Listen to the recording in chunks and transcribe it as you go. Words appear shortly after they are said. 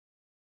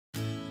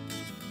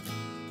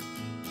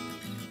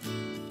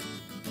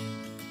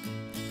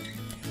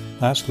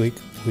Last week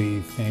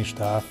we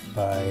finished off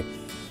by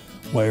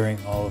wiring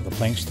all of the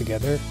planks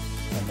together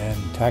and then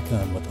tacking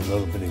them with a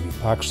little bit of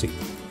epoxy.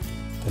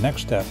 The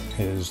next step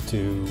is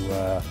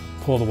to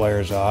pull the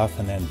wires off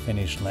and then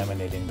finish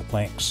laminating the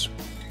planks.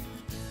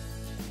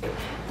 I'm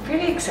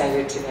pretty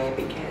excited today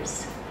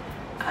because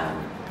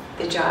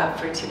the job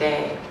for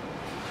today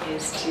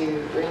is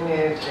to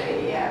remove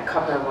the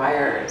copper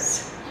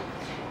wires.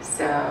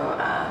 So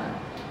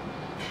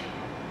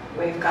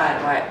we've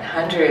got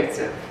hundreds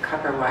of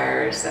copper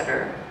wires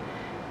that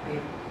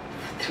we've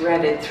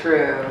threaded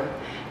through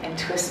and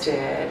twisted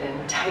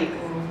and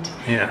tightened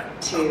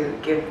to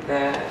give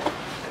the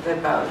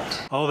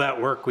boat. All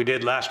that work we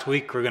did last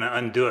week, we're going to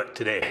undo it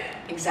today.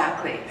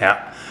 Exactly.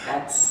 Yeah.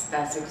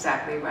 That's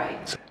exactly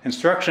right.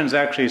 Instructions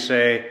actually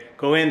say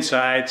go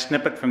inside,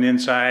 snip it from the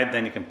inside,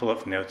 then you can pull it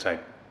from the outside.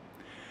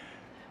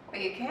 Well,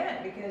 you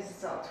can't because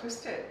it's all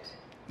twisted.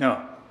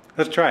 No.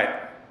 Let's try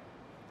it.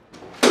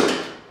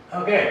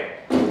 Okay,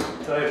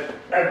 so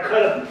I've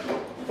cut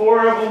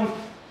 4 of them.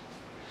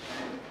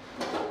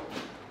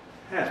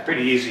 That's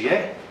pretty easy,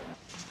 eh?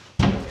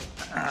 Did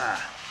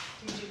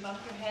you bump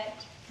your head?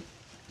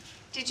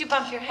 Did you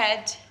bump your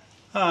head?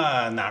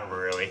 Not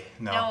really,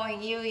 no.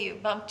 Knowing you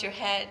bumped your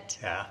head.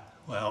 Yeah,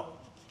 well.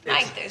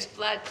 Like there's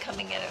blood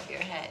coming out of your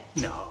head.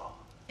 No.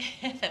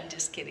 I'm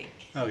just kidding.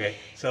 Okay,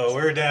 so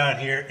we're down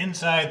here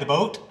inside the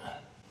boat.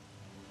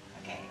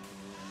 Okay.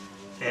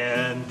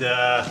 And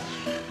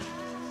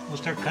we'll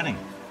start cutting.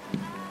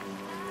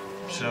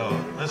 So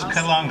let's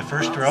cut along the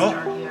first row.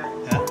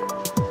 Yeah.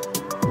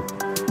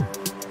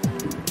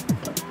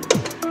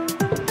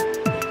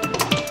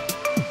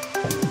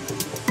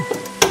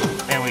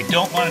 And we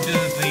don't want to do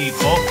the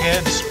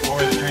bulkheads or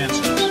the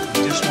transoms.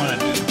 We just want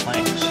to do the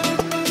planks.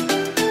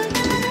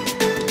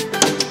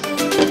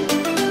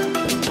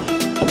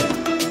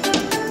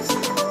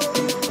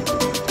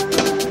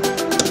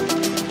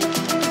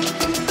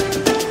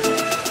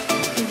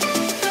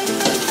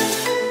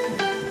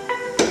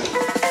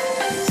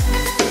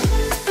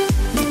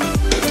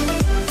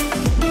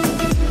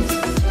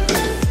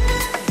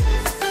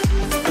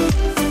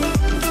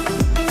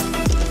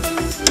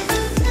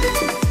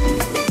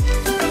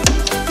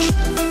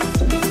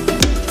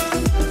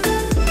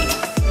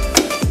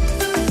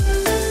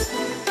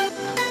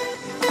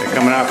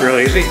 Coming off real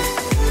easy.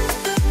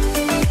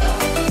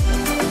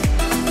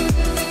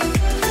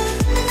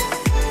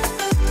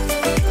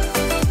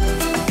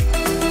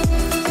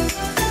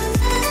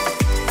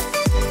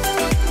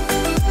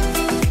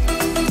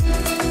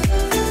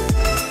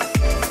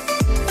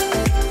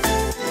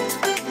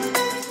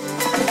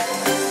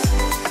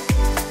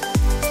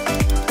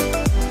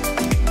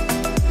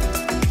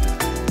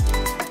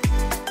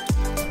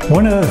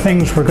 One of the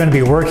things we're going to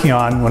be working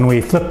on when we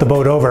flip the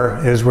boat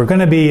over is we're going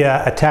to be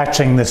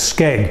attaching the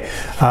skeg.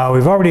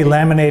 We've already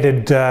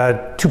laminated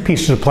 2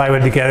 pieces of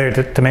plywood together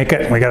to make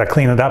it. We got to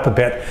clean it up a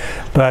bit,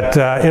 but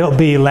it'll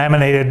be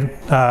laminated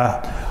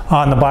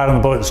on the bottom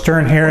of the boat. The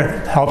stern here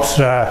it helps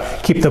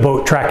keep the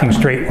boat tracking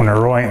straight when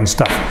we're rowing and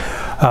stuff.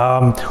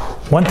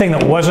 One thing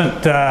that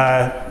wasn't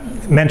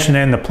mentioned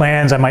in the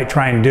plans I might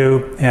try and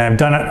do, and I've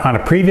done it on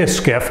a previous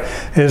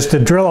skiff, is to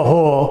drill a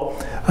hole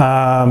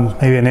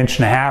maybe 1.5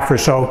 inches or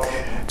so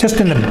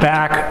just in the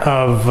back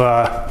of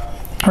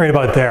right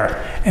about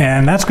there,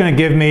 and that's going to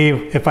give me,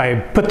 if I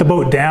put the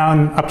boat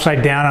down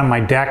upside down on my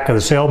deck of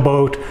the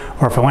sailboat,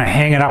 or if I want to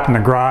hang it up in the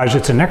garage,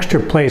 it's an extra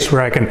place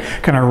where I can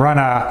kind of run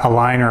a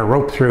line or a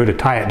rope through to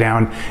tie it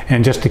down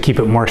and just to keep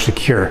it more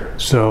secure.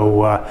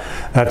 So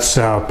that's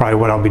probably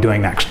what I'll be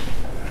doing next.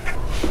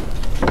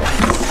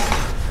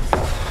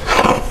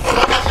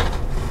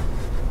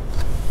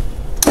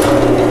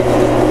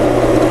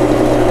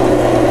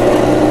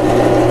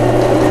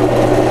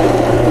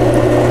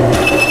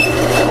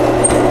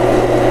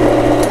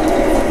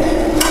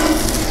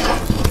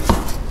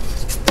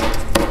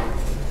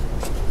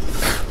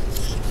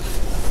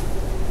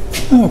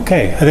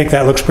 Okay, I think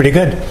that looks pretty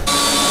good.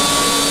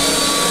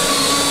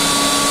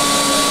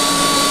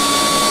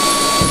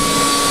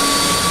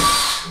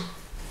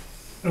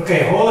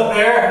 Okay, hold it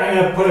there. I'm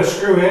going to put a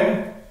screw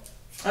in.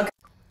 Okay.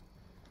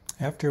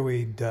 After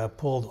we'd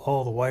pulled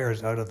all the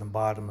wires out of the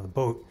bottom of the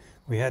boat,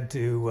 we had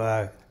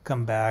to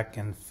come back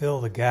and fill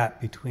the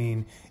gap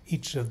between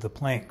each of the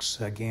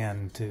planks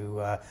again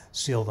to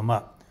seal them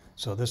up.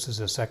 So this is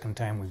the second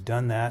time we've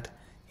done that,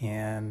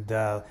 and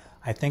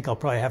I think I'll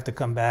probably have to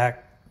come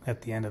back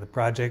at the end of the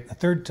project a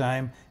 3rd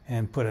time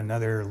and put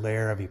another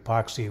layer of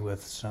epoxy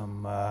with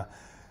some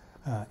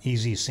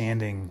easy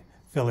sanding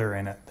filler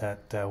in it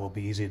that will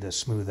be easy to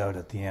smooth out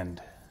at the end.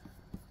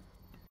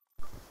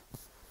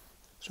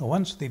 So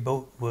once the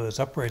boat was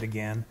upright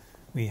again,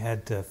 we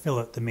had to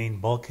fillet the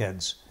main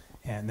bulkheads,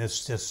 and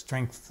this just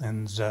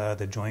strengthens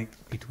the joint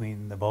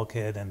between the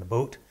bulkhead and the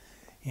boat,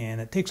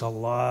 and it takes a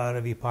lot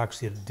of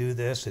epoxy to do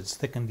this. It's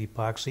thickened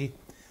epoxy.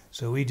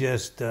 So we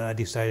just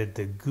decided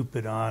to goop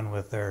it on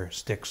with our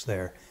sticks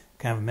there.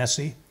 Kind of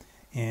messy.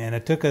 And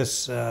it took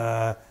us,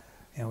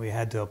 we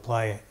had to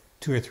apply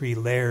 2 or 3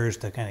 layers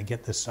to kind of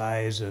get the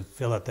size of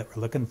fillet that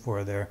we're looking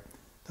for there.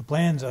 The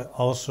plans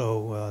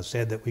also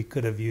said that we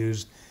could have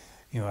used,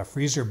 a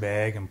freezer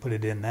bag and put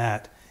it in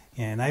that.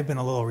 And I've been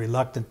a little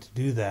reluctant to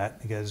do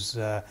that because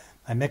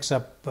I mix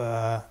up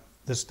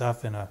this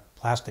stuff in a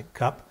plastic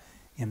cup,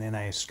 and then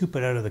I scoop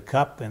it out of the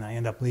cup, and I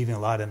end up leaving a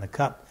lot in the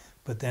cup.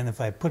 But then if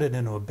I put it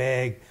into a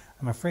bag,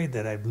 I'm afraid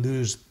that I'd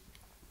lose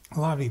a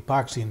lot of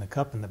epoxy in the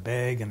cup and the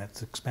bag, and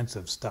it's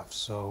expensive stuff.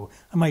 So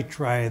I might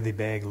try the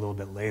bag a little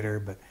bit later,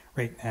 but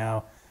right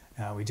now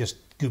we just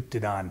scooped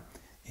it on,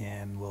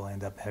 and we'll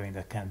end up having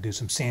to kind of do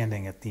some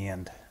sanding at the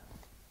end.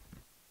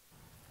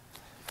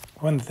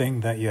 One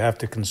thing that you have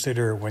to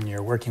consider when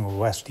you're working with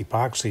West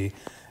epoxy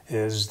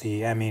is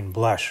the amine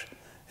blush.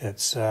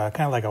 It's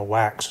kind of like a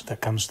wax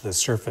that comes to the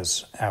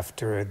surface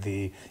after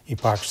the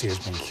epoxy has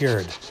been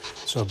cured.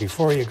 So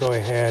before you go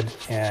ahead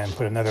and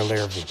put another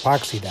layer of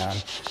epoxy down,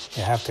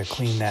 you have to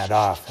clean that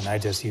off. And I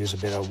just use a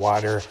bit of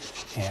water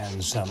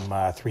and some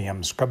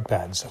 3M scrub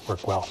pads that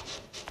work well.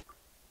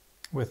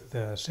 With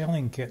the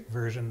sailing kit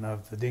version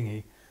of the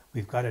dinghy,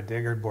 we've got a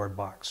daggered board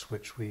box,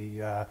 which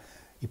we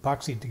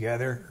epoxied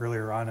together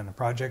earlier on in the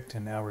project,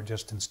 and now we're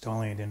just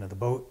installing it into the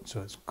boat.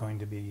 So it's going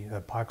to be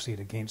epoxied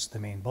against the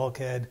main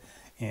bulkhead,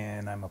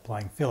 and I'm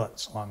applying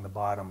fillets along the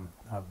bottom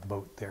of the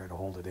boat there to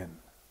hold it in.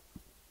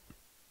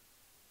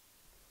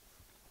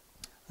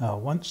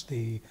 Once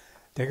the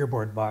dagger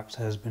board box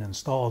has been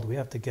installed, we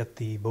have to get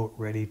the boat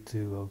ready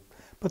to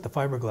put the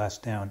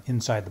fiberglass down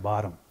inside the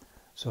bottom.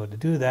 So to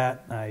do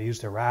that, I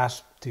used a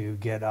rasp to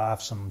get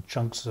off some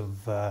chunks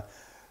of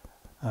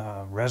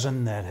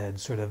resin that had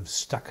sort of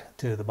stuck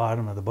to the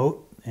bottom of the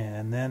boat,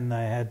 and then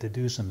I had to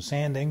do some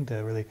sanding to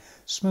really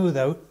smooth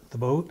out the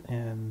boat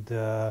and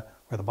or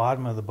the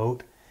bottom of the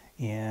boat,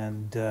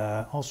 and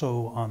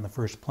also on the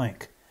first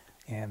plank.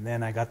 And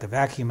then I got the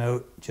vacuum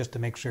out just to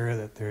make sure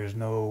that there's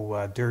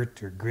no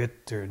dirt or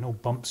grit or no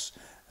bumps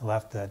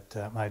left that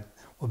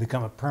will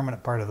become a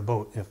permanent part of the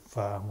boat if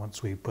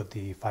once we put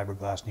the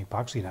fiberglass and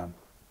epoxy down.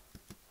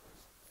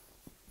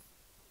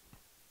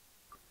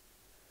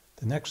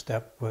 The next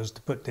step was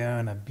to put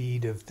down a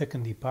bead of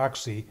thickened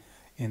epoxy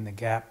in the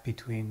gap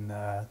between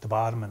the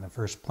bottom and the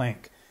first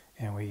plank.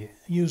 And we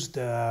used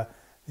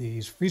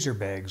these freezer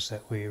bags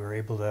that we were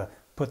able to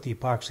put the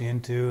epoxy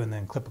into and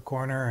then clip a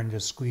corner and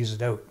just squeeze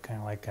it out, kind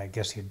of like I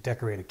guess you'd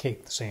decorate a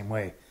cake the same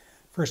way.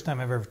 First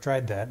time I've ever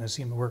tried that, and it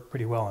seemed to work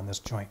pretty well on this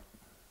joint.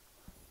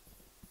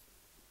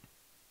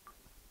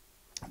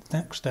 The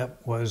next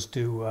step was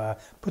to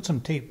put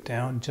some tape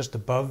down just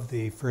above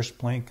the first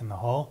plank in the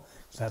hull.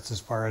 So that's as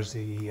far as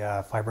the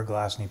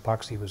fiberglass and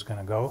epoxy was going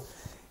to go.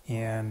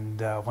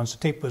 And once the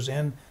tape was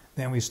in,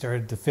 then we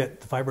started to fit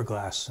the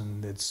fiberglass.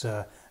 And it's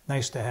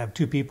nice to have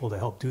two people to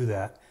help do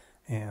that.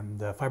 And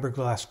the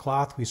fiberglass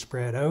cloth we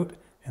spread out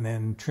and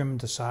then trimmed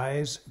to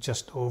size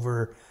just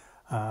over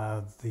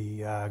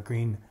the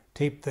green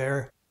tape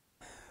there.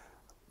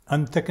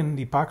 Unthickened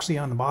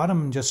epoxy on the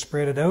bottom and just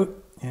spread it out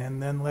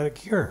and then let it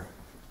cure.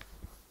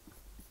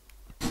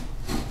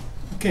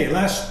 Okay,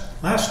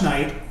 last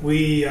night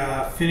we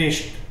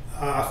finished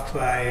off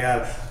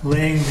by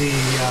laying the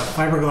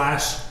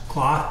fiberglass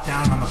cloth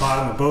down on the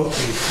bottom of the boat.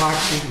 The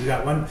epoxy, we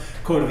got one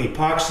coat of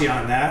epoxy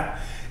on that,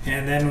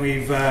 and then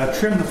we've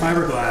trimmed the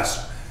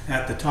fiberglass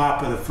at the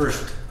top of the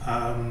first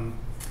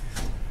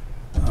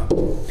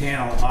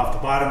panel off the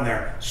bottom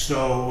there.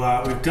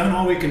 So we've done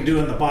all we can do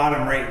in the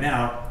bottom right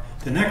now.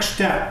 The next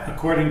step,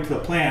 according to the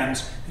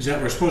plans, is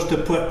that we're supposed to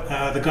put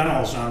the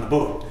gunnels on the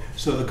boat.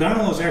 So the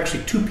gunnel is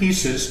actually two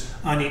pieces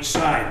on each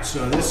side.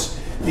 So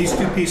these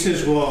two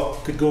pieces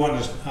could go on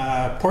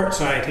the port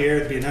side here.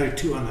 There'd be another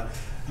two on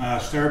the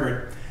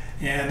starboard.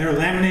 And they're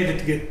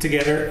laminated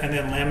together and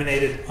then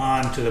laminated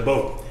onto the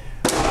boat.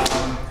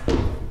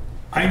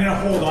 I'm going to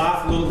hold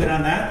off a little bit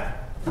on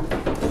that.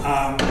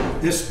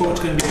 This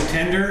boat's going to be a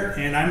tender,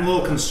 and I'm a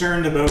little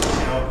concerned about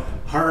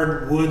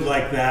hard wood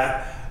like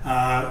that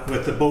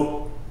with the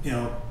boat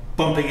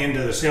bumping into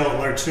the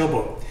large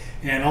sailboat,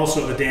 and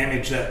also the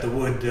damage that the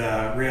wood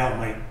rail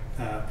might.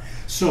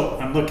 So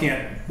I'm looking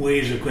at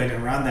ways of going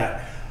around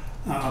that.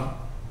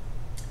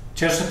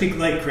 Chesapeake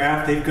Light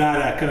Craft, they've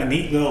got a kind of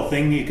neat little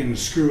thing you can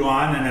screw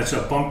on, and it's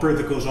a bumper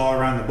that goes all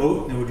around the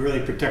boat, and it would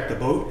really protect the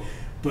boat.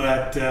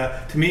 But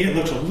to me it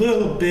looks a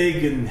little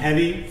big and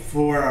heavy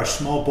for a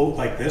small boat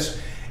like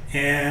this,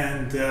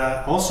 and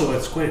also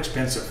it's quite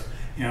expensive.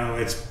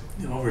 It's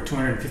over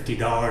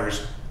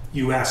 $250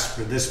 US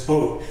for this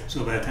boat,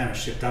 so by the time it's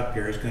shipped up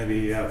here it's going to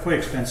be quite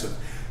expensive.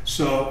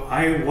 So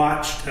I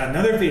watched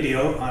another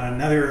video on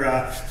another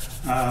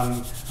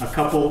a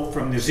couple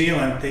from New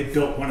Zealand. They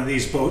built one of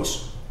these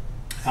boats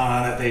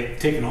that they've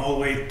taken all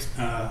the way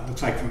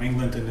looks like from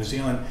England to New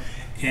Zealand,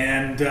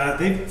 and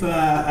they've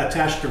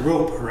attached a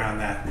rope around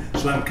that.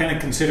 So I'm kind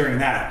of considering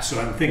that.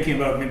 So I'm thinking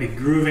about maybe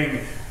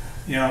grooving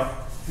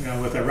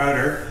with a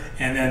router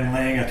and then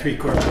laying a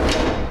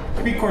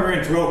three-quarter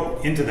inch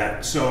rope into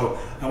that. So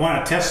I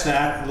want to test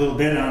that a little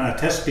bit on a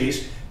test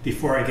piece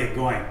before I get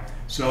going.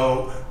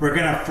 So we're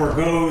going to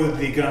forego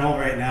the gunnel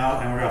right now,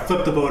 and we're going to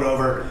flip the boat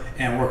over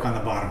and work on the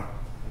bottom.